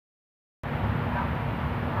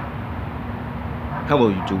Hello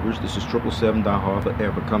YouTubers, this is 777 Die Hard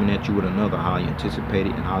Forever coming at you with another highly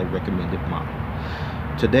anticipated and highly recommended model.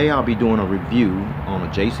 Today I'll be doing a review on a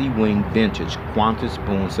JC Wing vintage Qantas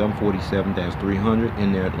Boeing 747-300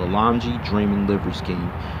 in their Nalanji Dreaming livery scheme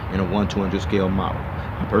in a 1/200 scale model.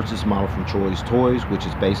 I purchased this model from Troy's Toys, which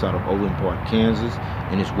is based out of Overland Park, Kansas,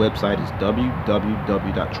 and its website is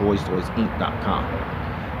www.troystoysinc.com.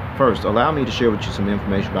 First, allow me to share with you some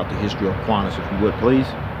information about the history of Qantas, if you would please.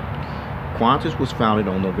 Qantas was founded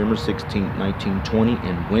on November 16, 1920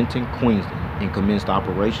 in Winton, Queensland, and commenced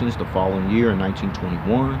operations the following year in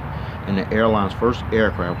 1921, and the airline's first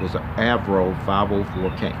aircraft was an Avro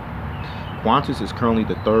 504K. Qantas is currently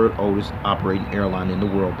the third oldest operating airline in the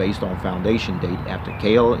world based on foundation date after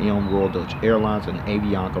KLM, Royal Dutch Airlines, and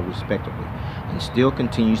Avianca respectively, and still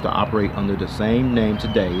continues to operate under the same name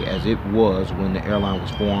today as it was when the airline was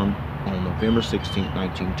formed on November 16,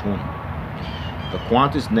 1920. The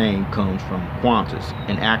Qantas name comes from Qantas,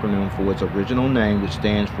 an acronym for its original name, which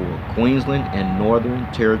stands for Queensland and Northern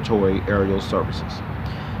Territory Aerial Services.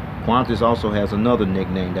 Qantas also has another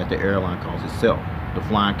nickname that the airline calls itself, the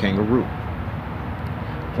Flying Kangaroo.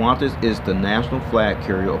 Qantas is the national flag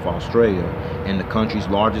carrier of Australia and the country's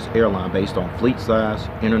largest airline based on fleet size,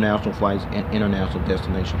 international flights, and international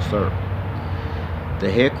destinations served. The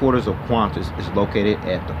headquarters of Qantas is located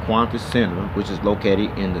at the Qantas Centre, which is located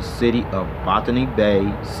in the city of Botany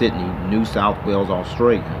Bay, Sydney, New South Wales,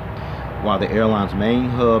 Australia, while the airline's main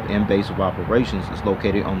hub and base of operations is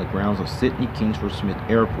located on the grounds of Sydney Kingsford Smith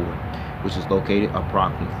Airport, which is located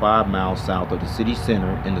approximately 5 miles south of the city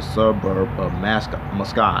centre in the suburb of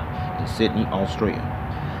Muscat in Sydney, Australia.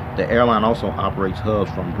 The airline also operates hubs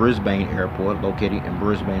from Brisbane Airport, located in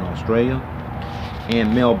Brisbane, Australia,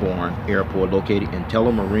 and Melbourne Airport, located in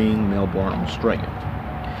Tullamarine, Melbourne, Australia.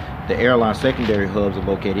 The airline's secondary hubs are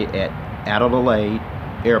located at Adelaide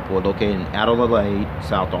Airport, located in Adelaide,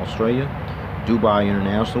 South Australia, Dubai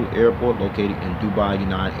International Airport, located in Dubai,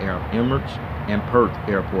 United Arab Emirates, and Perth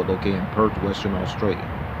Airport, located in Perth, Western Australia.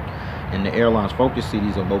 And the airline's focus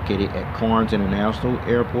cities are located at Cairns International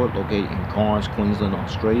Airport, located in Cairns, Queensland,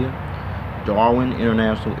 Australia, Darwin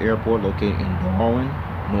International Airport, located in Darwin,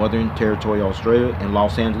 Northern Territory, Australia, and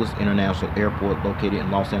Los Angeles International Airport, located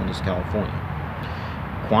in Los Angeles, California.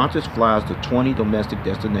 Qantas flies to 20 domestic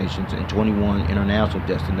destinations and 21 international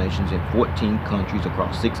destinations in 14 countries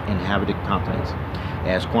across 6 inhabited continents,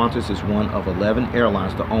 as Qantas is one of 11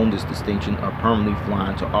 airlines to own this distinction of permanently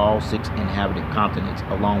flying to all 6 inhabited continents,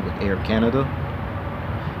 along with Air Canada,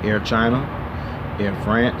 Air China, Air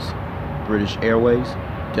France, British Airways,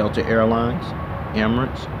 Delta Airlines,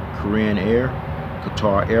 Emirates, Korean Air,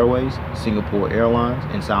 Qatar Airways, Singapore Airlines,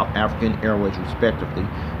 and South African Airways respectively,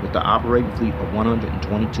 with the operating fleet of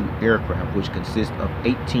 122 aircraft, which consists of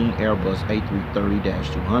 18 Airbus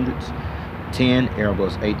A330-200s, 10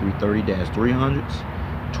 Airbus A330-300s,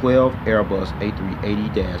 12 Airbus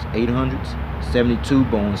A380-800s, 72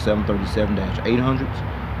 Boeing 737-800s,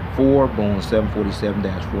 4 Boeing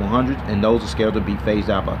 747-400s, and those are scheduled to be phased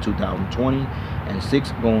out by 2020, and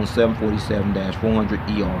 6 Boeing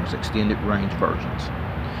 747-400ERs, extended range versions.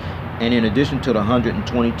 And in addition to the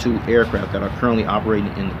 122 aircraft that are currently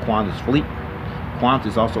operating in the Qantas fleet,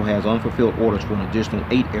 Qantas also has unfulfilled orders for an additional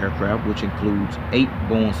 8 aircraft, which includes 8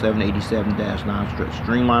 Boeing 787-9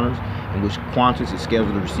 Jetliners, in which Qantas is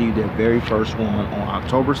scheduled to receive their very first one on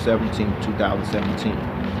October 17, 2017.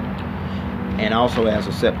 And also, as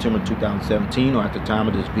of September 2017, or at the time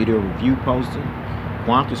of this video review posting,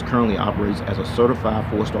 Qantas currently operates as a certified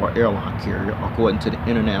 4-star airline carrier according to the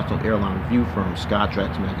international airline review firm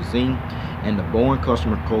Skytrax magazine, and the Boeing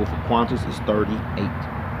customer code for Qantas is 38.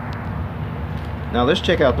 Now let's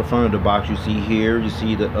check out the front of the box. You see here, you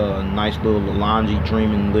see the nice little Nalanji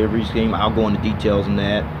Dreaming livery scheme. I'll go into details on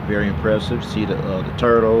that. Very impressive. See the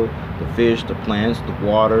turtle, the fish, the plants, the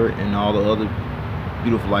water, and all the other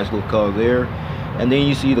beautiful nice little color there. And then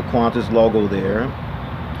you see the Qantas logo there,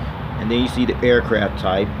 and then you see the aircraft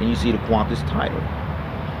type, and you see the Qantas title,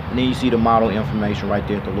 and then you see the model information right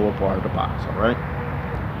there at the lower part of the box. All right,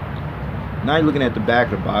 now you're looking at the back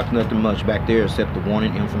of the box. Nothing much back there except the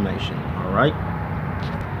warning information.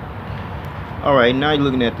 All right, now you're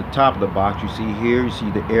looking at the top of the box. You see here, you see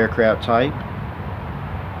the aircraft type,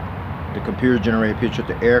 the computer generated picture of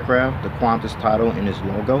the aircraft, the Qantas title and its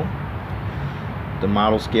logo, the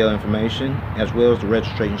model scale information, as well as the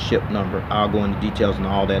registration ship number. I'll go into details on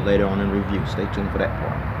all that later on in the review. Stay tuned for that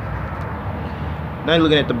part. Now you're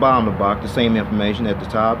looking at the bottom of the box, the same information. At the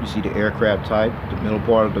top you see the aircraft type, the middle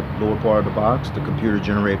part of the lower part of the box, the computer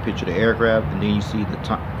generated picture of the aircraft, and then you see the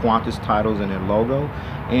Qantas titles and their logo,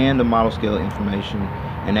 and the model scale information,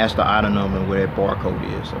 and that's the item number and where that barcode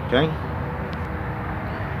is. Okay,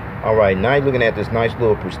 Alright, now you're looking at this nice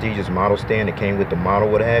little prestigious model stand that came with the model,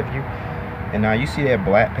 what have you. And now you see that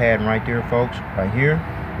black pattern right there, folks, right here.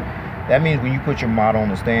 That means when you put your model on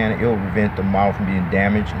the stand, it will prevent the model from being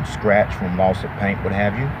damaged and scratched from loss of paint, what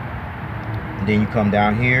have you. And then you come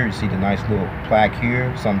down here, you see the nice little plaque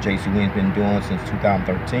here, something JC Wings been doing since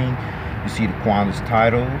 2013. You see the Qantas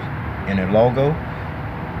titles and their logo,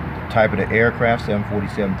 the type of the aircraft,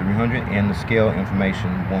 747-300, and the scale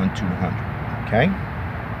information, 1-200. Okay?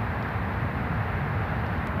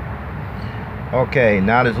 Okay,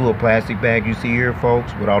 now this little plastic bag you see here,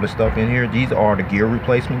 folks, with all the stuff in here, these are the gear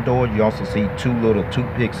replacement doors. You also see 2 little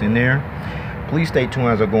toothpicks in there. Please stay tuned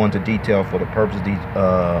as I go into detail for the purpose of these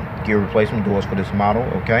gear replacement doors for this model,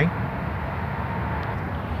 okay?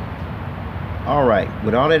 Alright,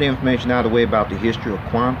 with all that information out of the way about the history of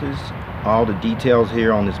Qantas, all the details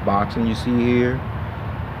here on this boxing you see here,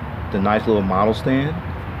 the nice little model stand,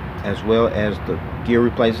 as well as the gear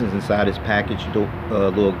replacements inside this package,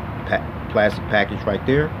 little plastic package right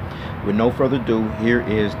there. With no further ado, here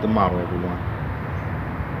is the model, everyone.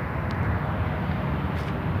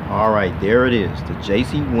 Alright, there it is, the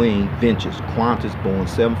JC Wings Vintage Qantas Boeing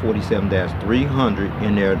 747-300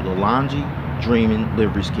 in their Nalanji Dreaming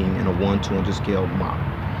livery scheme in a 1-200 scale model.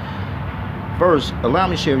 First, allow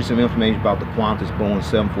me to share you some information about the Qantas Boeing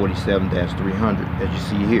 747-300 as you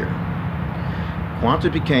see here.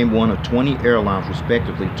 Qantas became one of 20 airlines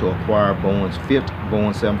respectively to acquire Boeing's 5th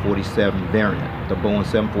Boeing 747 variant, the Boeing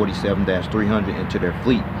 747-300, into their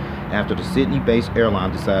fleet after the Sydney-based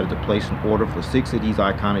airline decided to place an order for 6 of these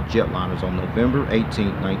iconic jetliners on November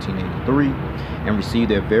 18, 1983, and received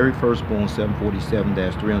their very first Boeing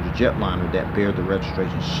 747-300 jetliner that bear the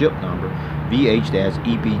registration ship number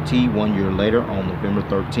VH-EBT 1 year later on November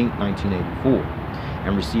 13, 1984.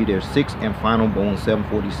 And received their 6th and final Boeing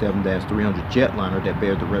 747-300 jetliner that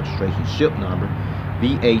bears the registration ship number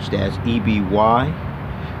VH-EBY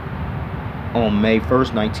on May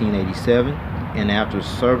 1st, 1987. And after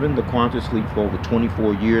serving the Qantas fleet for over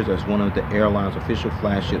 24 years as one of the airline's official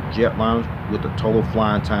flagship jetliners with a total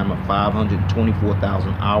flying time of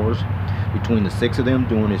 524,000 hours between the 6 of them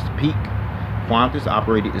during its peak, Qantas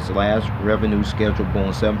operated its last revenue scheduled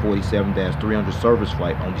Boeing 747-300 service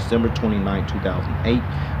flight on December 29, 2008,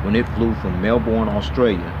 when it flew from Melbourne,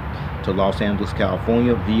 Australia to Los Angeles,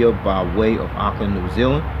 California by way of Auckland, New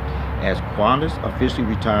Zealand, as Qantas officially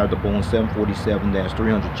retired the Boeing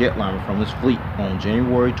 747-300 jetliner from its fleet on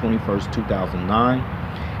January 21, 2009,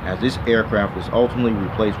 as this aircraft was ultimately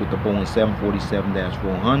replaced with the Boeing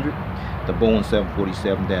 747-400, the Boeing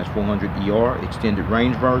 747-400ER extended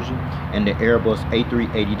range version, and the Airbus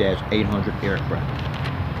A380-800 aircraft.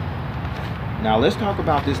 Now let's talk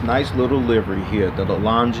about this nice little livery here, the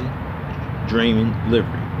Nalanji Dreaming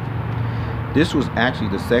livery. This was actually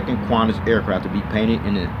the second Qantas aircraft to be painted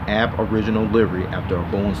in an AB original livery after a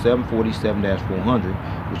Boeing 747-400,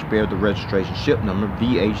 which bears the registration ship number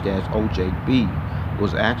VH-OJB,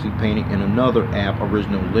 was actually painted in another AB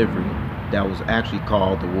original livery that was actually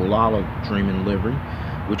called the Walala Dreaming livery,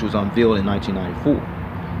 which was unveiled in 1994.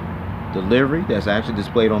 The livery that's actually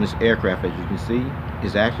displayed on this aircraft, as you can see,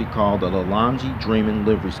 is actually called the Nalanji Dreaming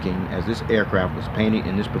livery scheme, as this aircraft was painted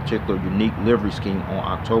in this particular unique livery scheme on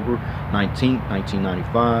October 19,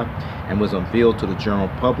 1995, and was unveiled to the general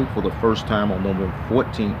public for the first time on November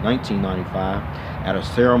 14, 1995, at a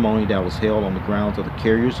ceremony that was held on the grounds of the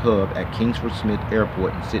carrier's hub at Kingsford Smith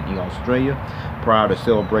Airport in Sydney, Australia, prior to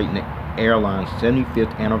celebrating the Airline's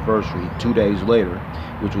 75th anniversary 2 days later,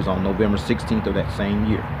 which was on November 16th of that same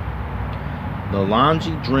year.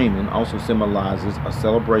 Nalanji Dreaming also symbolizes a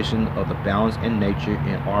celebration of the balance in nature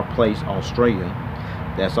in our place, Australia,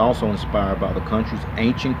 that's also inspired by the country's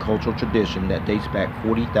ancient cultural tradition that dates back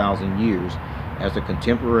 40,000 years, as the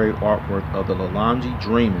contemporary artwork of the Nalanji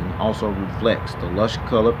Dreaming also reflects the lush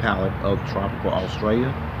color palette of tropical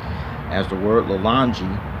Australia, as the word Nalanji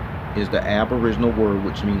is the Aboriginal word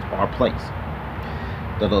which means our place.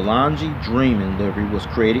 The Nalanji Dreaming livery was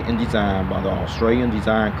created and designed by the Australian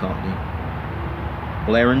design company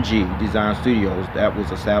Nalanji Design Studios that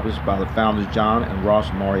was established by the founders John and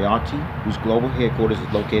Ross Moriarty, whose global headquarters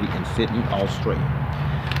is located in Sydney, Australia.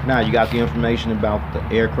 Now you got the information about the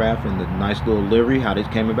aircraft and the nice little livery, how this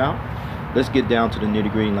came about. Let's get down to the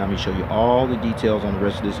nitty-gritty and let me show you all the details on the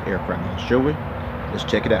rest of this aircraft. Now, shall we? Let's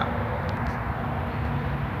check it out.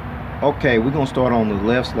 Okay, we're going to start on the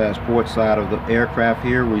left/port side of the aircraft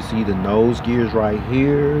here. We see the nose gears right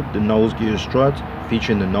here, the nose gear struts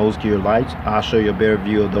featuring the nose gear lights. I'll show you a better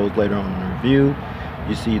view of those later on in the review.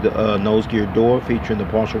 You see the nose gear door featuring the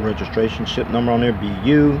partial registration ship number on there,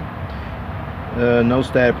 BU. No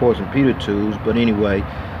static ports and repeater tubes, but anyway,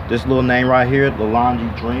 this little name right here,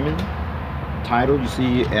 Nalanji Dreaming title, you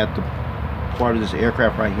see at the part of this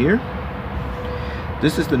aircraft right here.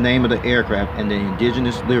 This is the name of the aircraft and the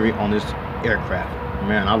indigenous livery on this aircraft.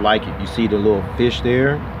 Man, I like it. You see the little fish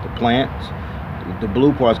there, the plants. The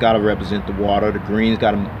blue part's got to represent the water. The green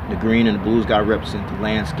and the blue's got to represent the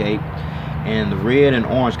landscape, and the red and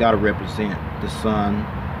orange got to represent the sun.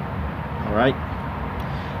 All right.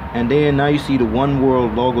 And then now you see the One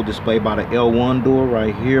World logo displayed by the L1 door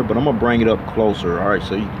right here, but I'm gonna bring it up closer, all right,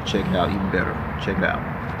 so you can check it out even better. Check it out.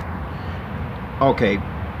 Okay,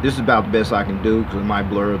 this is about the best I can do because it might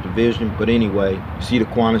blur up the vision, but anyway, you see the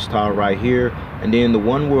Qantas title right here, and then the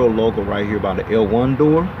One World logo right here by the L1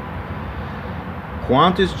 door.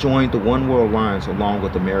 Qantas joined the One World Alliance along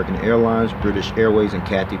with American Airlines, British Airways, and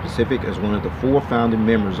Cathay Pacific as one of the 4 founding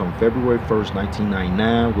members on February 1st,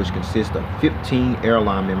 1999, which consists of 15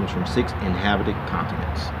 airline members from 6 inhabited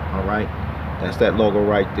continents. All right, that's that logo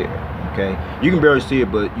right there. Okay, you can barely see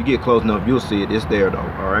it, but you get close enough, you'll see it. It's there though.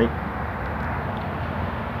 All right.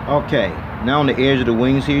 Okay, now on the edge of the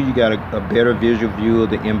wings here, you got a better visual view of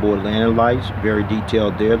the inboard landing lights. Very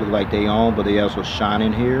detailed there, look like they on, but they also shine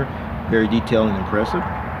in here. Very detailed and impressive.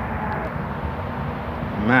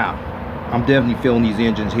 Now, I'm definitely feeling these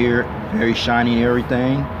engines here, very shiny and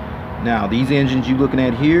everything. Now, these engines you're looking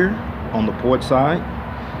at here on the port side,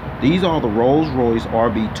 these are the Rolls-Royce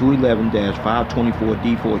RB211-524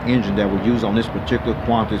 D4 engine that were used on this particular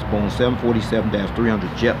Qantas Boeing 747-300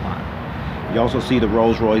 Jetliner. You also see the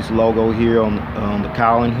Rolls-Royce logo here on the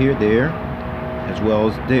cowling here, there, as well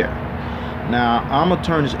as there. Now, I'm gonna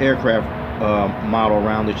turn this aircraft model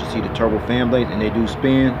around that you see the turbofan blades, and they do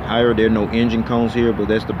spin. However, there are no engine cones here, but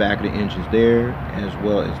that's the back of the engines there, as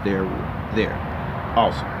well as there.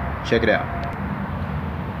 Awesome. Check it out.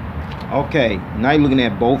 Okay, now you're looking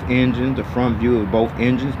at both engines, the front view of both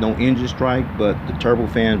engines. No engine strike, but the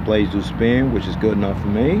turbofan blades do spin, which is good enough for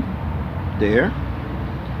me. There,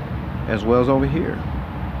 as well as over here.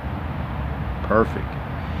 Perfect.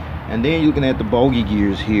 And then you're looking at the bogey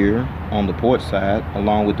gears here on the port side,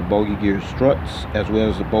 along with the bogey gear struts, as well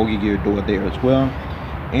as the bogey gear door there as well.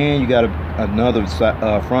 And you got another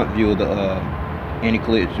front view of the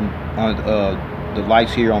anti-collision on the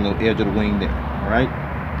lights here on the edge of the wing there. All right.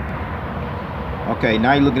 Okay,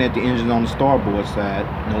 now you're looking at the engines on the starboard side.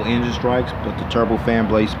 No engine strikes, but the turbofan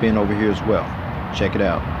blades spin over here as well. Check it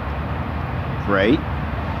out. Great.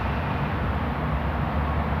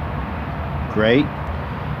 Great.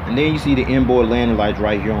 And then you see the inboard landing lights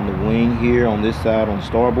right here on the wing here on this side, on the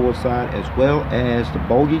starboard side, as well as the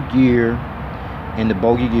bogey gear and the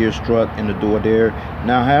bogey gear strut and the door there.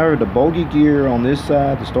 Now, however, the bogey gear on this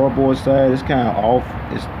side, the starboard side, is kind of off.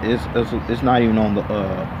 It's not even on the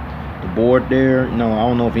board there. No, I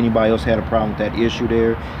don't know if anybody else had a problem with that issue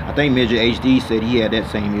there. I think Midget HD said he had that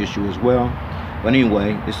same issue as well. But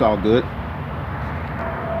anyway, it's all good.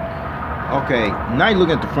 Okay, now you look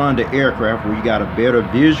at the front of the aircraft where you got a better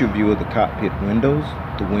visual view of the cockpit windows,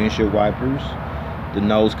 the windshield wipers, the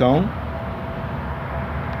nose cone.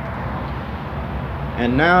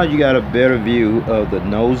 And now you got a better view of the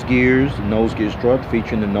nose gear strut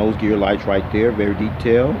featuring the nose gear lights right there, very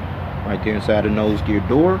detailed, right there inside the nose gear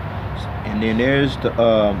door. And then there's the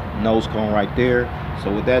nose cone right there. So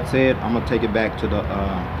with that said, I'm going to take it back to the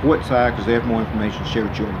port side because they have more information to share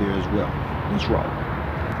with you over there as well. Let's roll.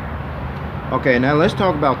 Okay, now let's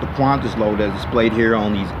talk about the Qantas logo that's displayed here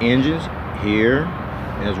on these engines, here,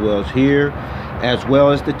 as well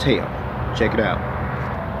as the tail. Check it out.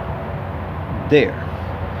 There.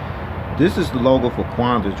 This is the logo for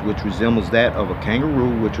Qantas, which resembles that of a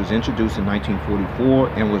kangaroo, which was introduced in 1944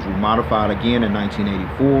 and was remodified again in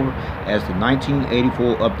 1984, as the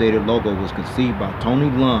 1984 updated logo was conceived by Tony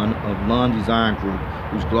Lunn of Lunn Design Group,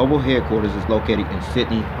 whose global headquarters is located in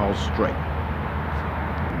Sydney, Australia.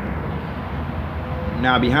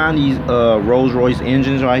 Now behind these Rolls-Royce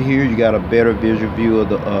engines right here, you got a better visual view of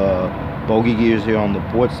the bogey gears here on the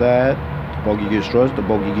port side, the bogey gear struts, the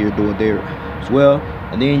bogey gear door there as well.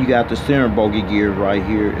 And then you got the center bogey gear right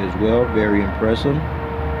here as well, very impressive.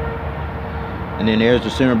 And then there's the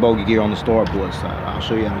center bogey gear on the starboard side. I'll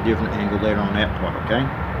show you at a different angle later on that part, okay?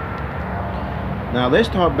 Now let's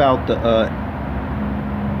talk about the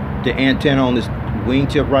antenna on this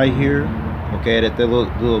wingtip right here. Okay, that the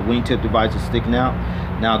little wingtip device is sticking out.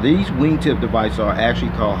 Now these wingtip devices are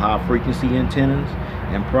actually called high frequency antennas,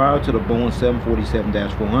 and prior to the Boeing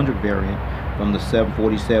 747-400 variant, from the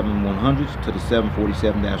 747-100s to the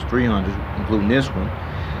 747-300s, including this one,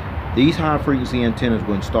 These high-frequency antennas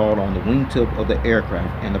were installed on the wingtip of the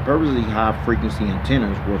aircraft, and the purpose of these high-frequency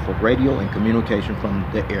antennas were for radio and communication from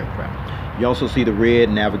the aircraft. You also see the red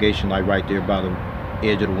navigation light right there by the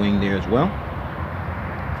edge of the wing there as well.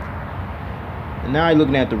 And now you're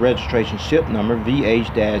looking at the registration ship number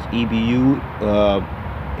VH-EBU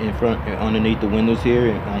in front, underneath the windows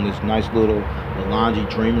here, on this nice little Nalanji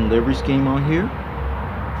Dreaming livery scheme on here.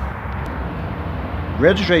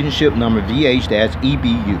 Registration ship number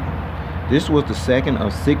VH-EBU. This was the second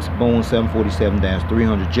of 6 Boeing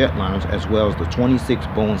 747-300 jetliners, as well as the 26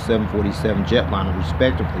 Boeing 747 jetliners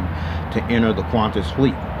respectively, to enter the Qantas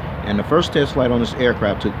fleet. And the first test flight on this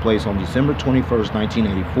aircraft took place on December 21st,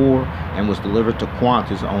 1984, and was delivered to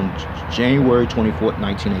Qantas on January 24th,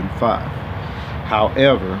 1985.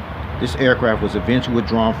 However, this aircraft was eventually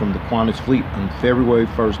withdrawn from the Qantas fleet on February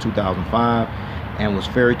 1st, 2005, and was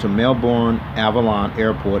ferried to Melbourne Avalon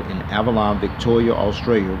Airport in Avalon, Victoria,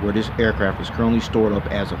 Australia, where this aircraft is currently stored up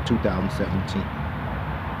as of 2017.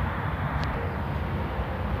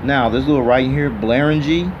 Now, this little right here,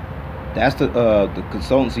 Nalanji, that's the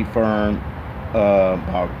consultancy firm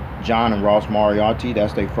by John and Ross Moriarty.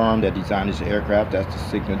 That's their firm that designed this aircraft. That's the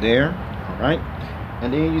signal there. All right.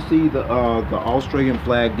 And then you see the Australian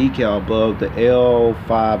flag decal above the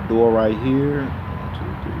L5 door right here. 1,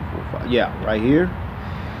 2, 3, 4, 5. Yeah, right here.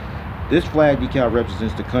 This flag decal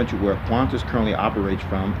represents the country where Qantas currently operates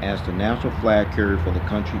from as the national flag carrier for the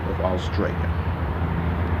country of Australia.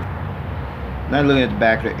 Now looking at the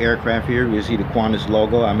back of the aircraft here, we see the Qantas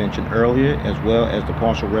logo I mentioned earlier, as well as the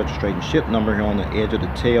partial registration ship number here on the edge of the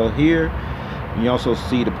tail here. And you also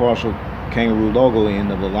see the partial kangaroo logo in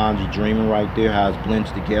the Nalanji Dreaming right there, how it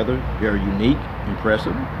blends together. Very unique,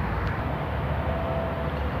 impressive.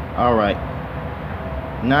 Alright,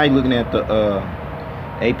 now you're looking at the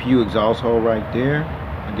APU exhaust hole right there.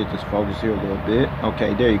 I'll get this focus here a little bit.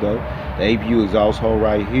 Okay, there you go. The APU exhaust hole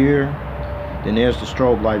right here. Then there's the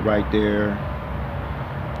strobe light right there.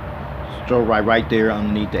 Strobe light right there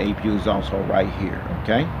underneath the APU exhaust hole right here.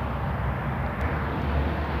 Okay.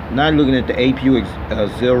 Now you're looking at the APU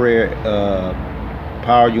auxiliary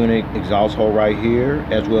power unit exhaust hole right here,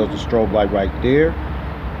 as well as the strobe light right there,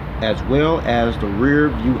 as well as the rear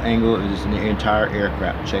view angle is in the entire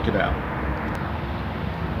aircraft. Check it out.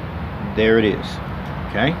 There it is.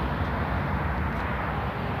 Okay.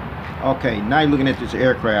 Okay, now you're looking at this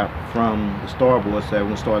aircraft from the starboard side. We're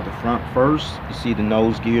going to start at the front first. You see the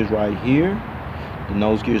nose gears right here, the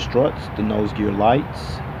nose gear struts, the nose gear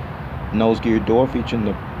lights, nose gear door featuring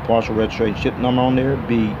the partial registration ship number on there,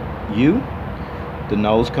 BU, the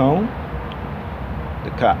nose cone,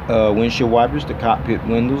 the windshield wipers, the cockpit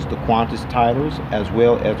windows, the Qantas titles, as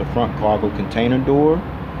well as the front cargo container door.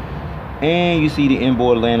 And you see the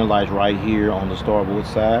inboard landing lights right here on the starboard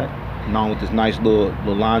side, along with this nice little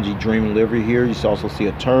Nalanji Dreaming livery here. You also see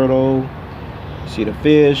a turtle, you see the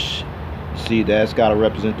fish, you see that's got to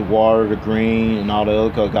represent the water, the green, and all the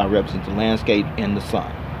other colors got to represent the landscape and the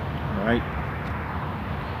sun. All right.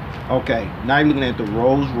 Okay, now you're looking at the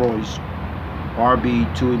Rolls-Royce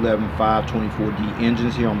RB211 524D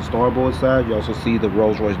engines here on the starboard side. You also see the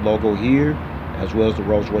Rolls-Royce logo here, as well as the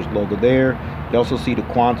Rolls-Royce logo there. You also see the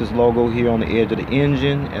Qantas logo here on the edge of the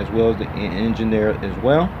engine, as well as the engine there as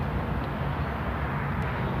well.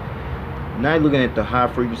 Now you're looking at the high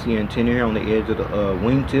frequency antenna here on the edge of the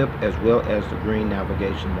wingtip, as well as the green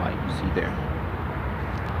navigation light you see there.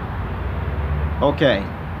 Okay,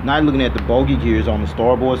 now you're looking at the bogey gears on the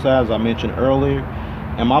starboard side, as I mentioned earlier.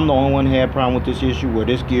 And I'm the only one who had a problem with this issue, where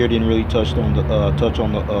this gear didn't really touch on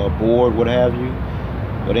the board, what have you.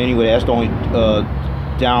 But anyway, that's the only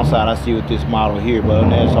downside I see with this model here. But other than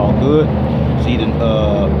that, it's all good. See the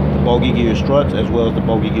bogey gear struts, as well as the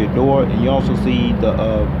bogey gear door, and you also see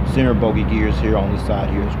the center bogey gears here on this side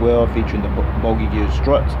here as well, featuring the bogey gear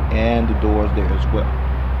struts and the doors there as well.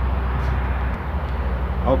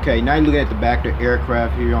 Okay, now you look at the back of the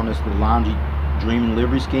aircraft here on this Nalanji Dreaming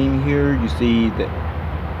livery scheme here. You see the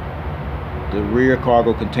rear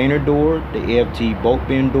cargo container door, the AFT boat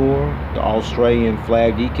bin door, the Australian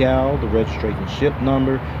flag decal, the registration ship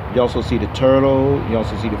number. You also see the turtle, you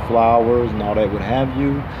also see the flowers and all that what have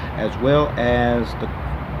you, as well as the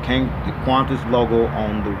Qantas logo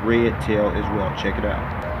on the red tail as well. Check it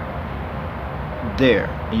out. There.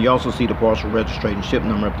 And you also see the partial registration ship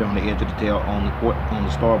number up there on the edge of the tail on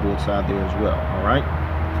the starboard side there as well.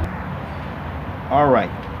 Alright.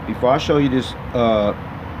 Before I show you this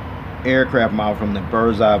aircraft model from the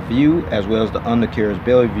bird's eye view, as well as the undercarriage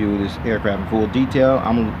belly view of this aircraft in full detail,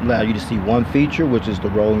 I'm going to allow you to see one feature, which is the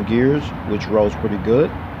rolling gears, which rolls pretty good.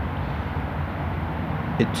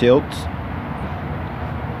 It tilts.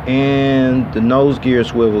 and the nose gear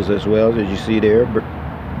swivels as well, as you see there.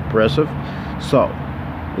 Impressive. So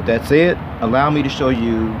with that said, allow me to show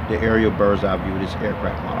you the aerial bird's eye view of this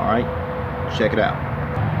aircraft model. All right, check it out.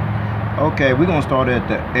 Okay, we're gonna start at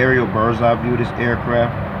the aerial bird's eye view of this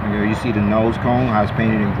aircraft. Here you see the nose cone, how it's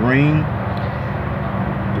painted in green,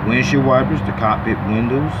 the windshield wipers, the cockpit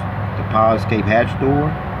windows, the power escape hatch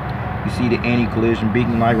door. You see the anti-collision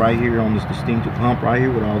beacon light right here on this distinctive hump right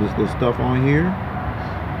here with all this little stuff on here.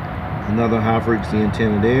 Another high frequency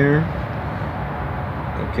antenna there.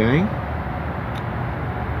 Okay.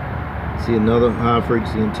 See another high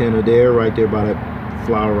frequency antenna there, right there by that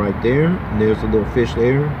flower right there. And there's a little fish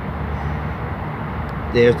there.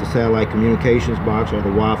 There's the satellite communications box, or the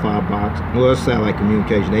Wi-Fi box. Well, it's satellite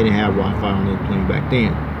communication. They didn't have Wi-Fi on the plane back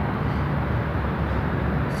then.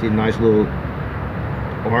 See a nice little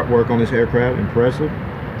artwork on this aircraft, impressive.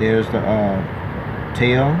 There's the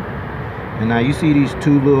tail, and now you see these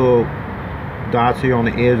two little dots here on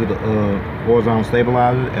the edge of the horizontal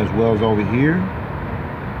stabilizer, as well as over here.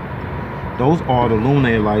 Those are the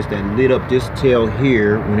illuminator lights that lit up this tail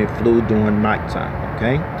here when it flew during nighttime.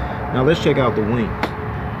 Okay, now let's check out the wings.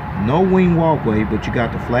 No wing walkway, but you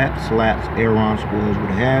got the flaps, slats, aileron spoilers,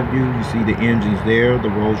 what have you. You see the engines there, the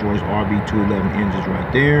Rolls-Royce RB211 engines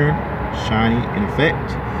right there, shiny in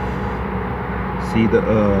effect. See the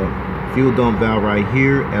fuel dump valve right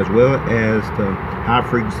here, as well as the high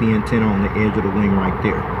frequency antenna on the edge of the wing right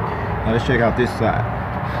there. Now let's check out this side.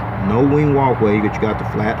 No wing walkway, but you got the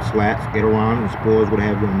flaps, slats, aileron, and spoilers, what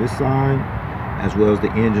have you on this side, as well as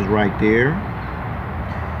the engines right there,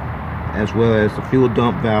 as well as the fuel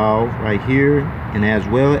dump valve right here, and as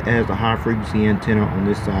well as the high frequency antenna on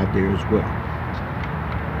this side there as well.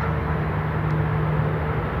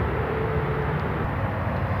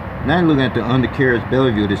 Now looking at the undercarriage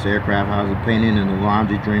belly view of this aircraft, how it's painted in the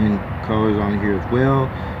Nalanji Dreaming colors on here as well.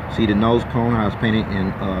 See the nose cone, how it's painted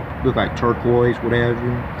in look like turquoise, what have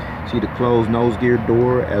you. See the closed nose gear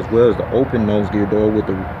door, as well as the open nose gear door with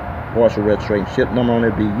the partial registration ship number on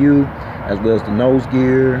there, BU, as well as the nose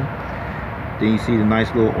gear. Then you see the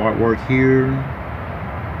nice little artwork here,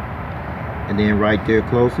 and then right there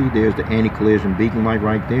closely, there's the anti-collision beacon light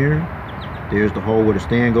right there. There's the hole where the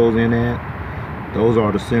stand goes in at. Those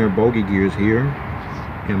are the center bogey gears here,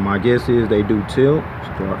 and my guess is they do tilt.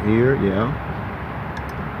 Start here, yeah.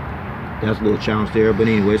 That's a little challenge there, but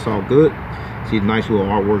anyway, it's all good. See the nice little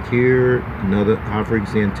artwork here. Another high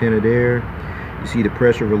frequency antenna there. You see the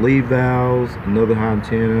pressure relief valves, another high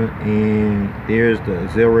antenna, and there's the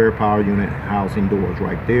auxiliary power unit housing doors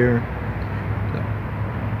right there.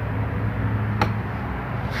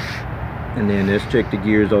 And then let's check the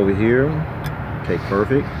gears over here. Okay,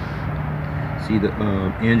 perfect. See the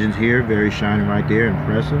engines here, very shiny right there,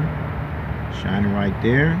 impressive. Shining right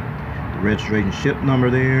there. The registration ship number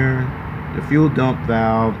there. The fuel dump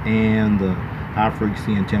valve and the high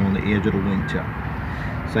frequency antenna on the edge of the wingtip.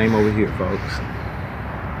 Same over here, folks.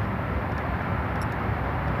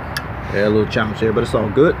 Yeah, a little challenge there, but it's all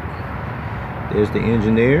good. There's the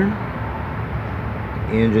engine there.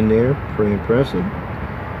 The engine there, pretty impressive.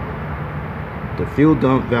 The fuel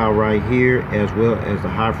dump valve right here, as well as the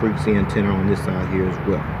high frequency antenna on this side here as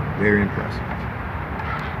well. Very impressive.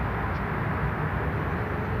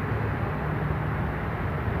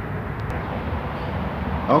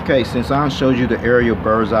 Okay, since I showed you the aerial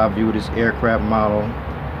bird's eye view of this aircraft model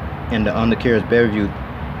and the undercarriage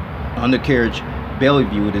belly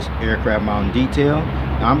view of this aircraft model in detail,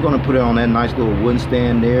 now I'm going to put it on that nice little wooden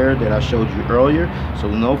stand there that I showed you earlier. So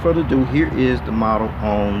with no further ado, here is the model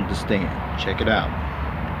on the stand. Check it out.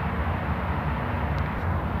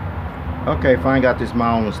 Okay, finally got this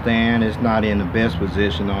model on the stand. It's not in the best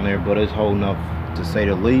position on there, but it's holding up to say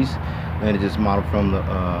the least. Landed this model from the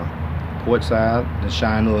port side, the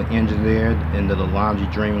shiny little engine there, and the Nalanji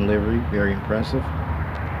Dreaming livery, very impressive.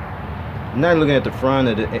 Now looking at the front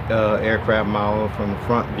of the aircraft model from the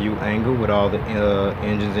front view angle with all the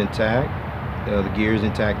engines intact, the gears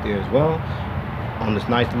intact there as well, on this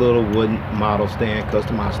nice little wooden model stand,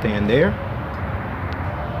 customized stand there.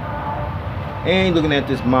 And looking at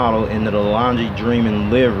this model in the Nalanji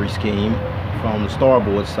Dreaming livery scheme from the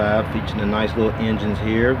starboard side, featuring the nice little engines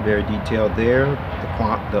here, very detailed there, the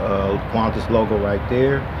Qantas logo right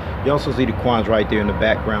there. You also see the Qantas right there in the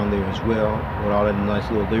background there as well, with all that nice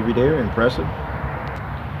little livery there, impressive.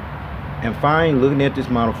 And finally, looking at this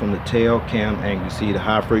model from the tail cam angle, you see the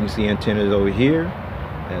high frequency antennas over here,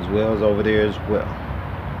 as well as over there as well.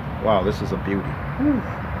 Wow, this is a beauty.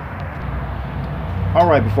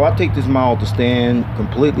 Alright, before I take this model to stand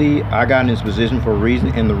completely, I got in this position for a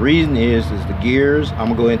reason, and the reason is the gears. I'm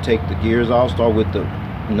gonna go ahead and take the gears off. Start with the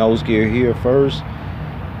nose gear here first,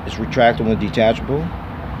 It's retractable and detachable.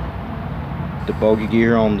 The bogey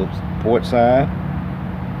gear on the port side.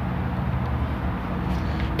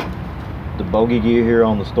 The bogey gear here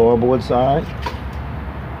on the starboard side.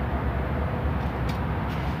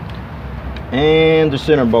 And the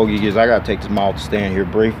center bogey gears. I gotta take this model to stand here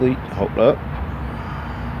briefly. Hold up.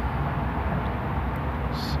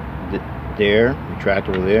 There,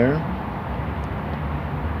 retractable there.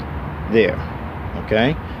 There.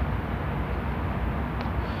 Okay.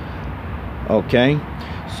 Okay.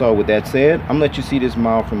 So with that said, I'm gonna let you see this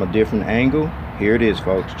model from a different angle. Here it is,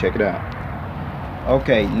 folks. Check it out.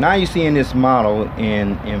 Okay, now you're seeing this model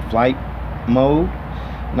in flight mode.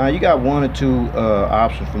 Now you got one or two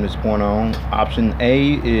options from this point on. Option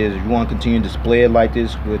A is you want to continue to display it like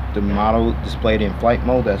this with the model displayed in flight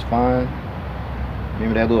mode. That's fine.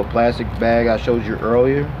 Remember that little plastic bag I showed you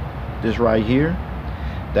earlier? This right here.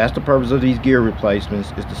 That's the purpose of these gear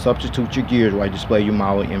replacements, is to substitute your gears while you display your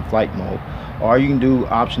model in flight mode. Or you can do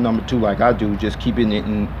option number 2 like I do, just keep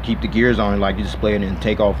the gears on like you display it in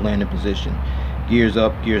takeoff landing position. Gears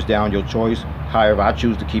up, gears down, your choice. However, I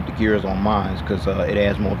choose to keep the gears on mine because it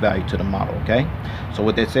adds more value to the model. Okay, so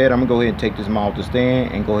with that said, I'm gonna go ahead and take this model to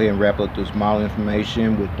stand and go ahead and wrap up this model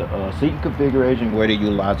information with the seating configuration, where to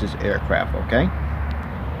utilize this aircraft. Okay,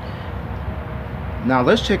 now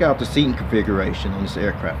let's check out the seating configuration on this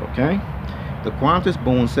aircraft. Okay, the Qantas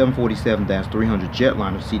Boeing 747-300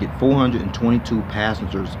 Jetliner seated 422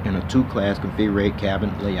 passengers in a 2-class configured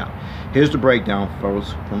cabin layout. Here's the breakdown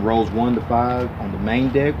first from rows 1 to 5 on the main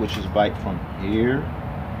deck, which is right from here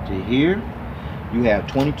to here. You have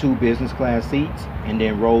 22 business class seats, and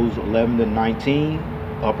then rows 11 to 19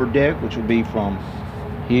 upper deck, which will be from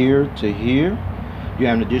here to here. You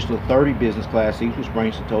have an additional 30 business class seats, which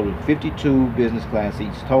brings the total to 52 business class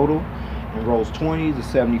seats total. And rows 20 to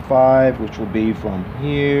 75, which will be from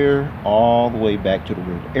here all the way back to the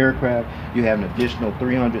rear of the aircraft. You have an additional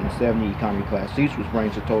 370 economy class seats, which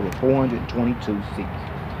brings a total of 422 seats.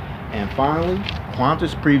 And finally,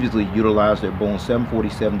 Qantas previously utilized their Boeing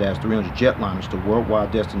 747-300 jetliners to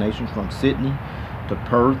worldwide destinations from Sydney to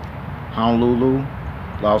Perth, Honolulu,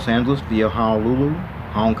 Los Angeles via Honolulu,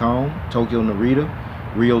 Hong Kong, Tokyo Narita,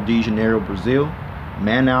 Rio de Janeiro, Brazil,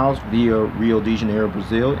 Manaus via Rio de Janeiro,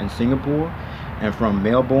 Brazil, and Singapore, and from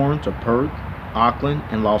Melbourne to Perth, Auckland,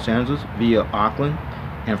 and Los Angeles via Auckland,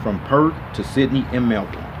 and from Perth to Sydney and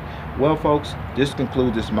Melbourne. Well, folks, this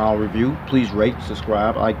concludes this model review. Please rate,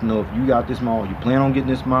 subscribe. I'd like to know if you got this model, you plan on getting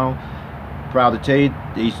this model. Proud to tell you,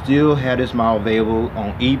 they still have this model available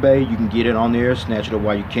on eBay. You can get it on there, snatch it up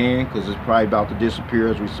while you can, because it's probably about to disappear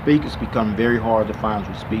as we speak. It's becoming very hard to find as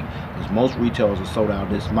we speak, because most retailers are sold out of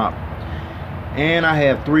this model. And I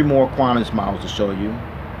have 3 more Qantas models to show you.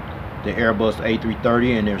 The Airbus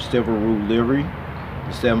A330 in their silver roof livery,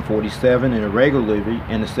 the 747 in a regular livery,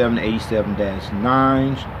 and the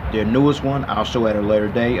 787-9. Their newest one I'll show at a later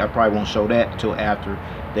day. I probably won't show that until after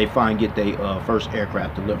they finally get their first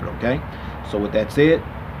aircraft delivered. Okay, so with that said,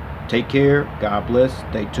 take care, God bless,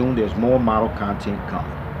 stay tuned, there's more model content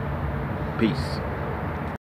coming. Peace.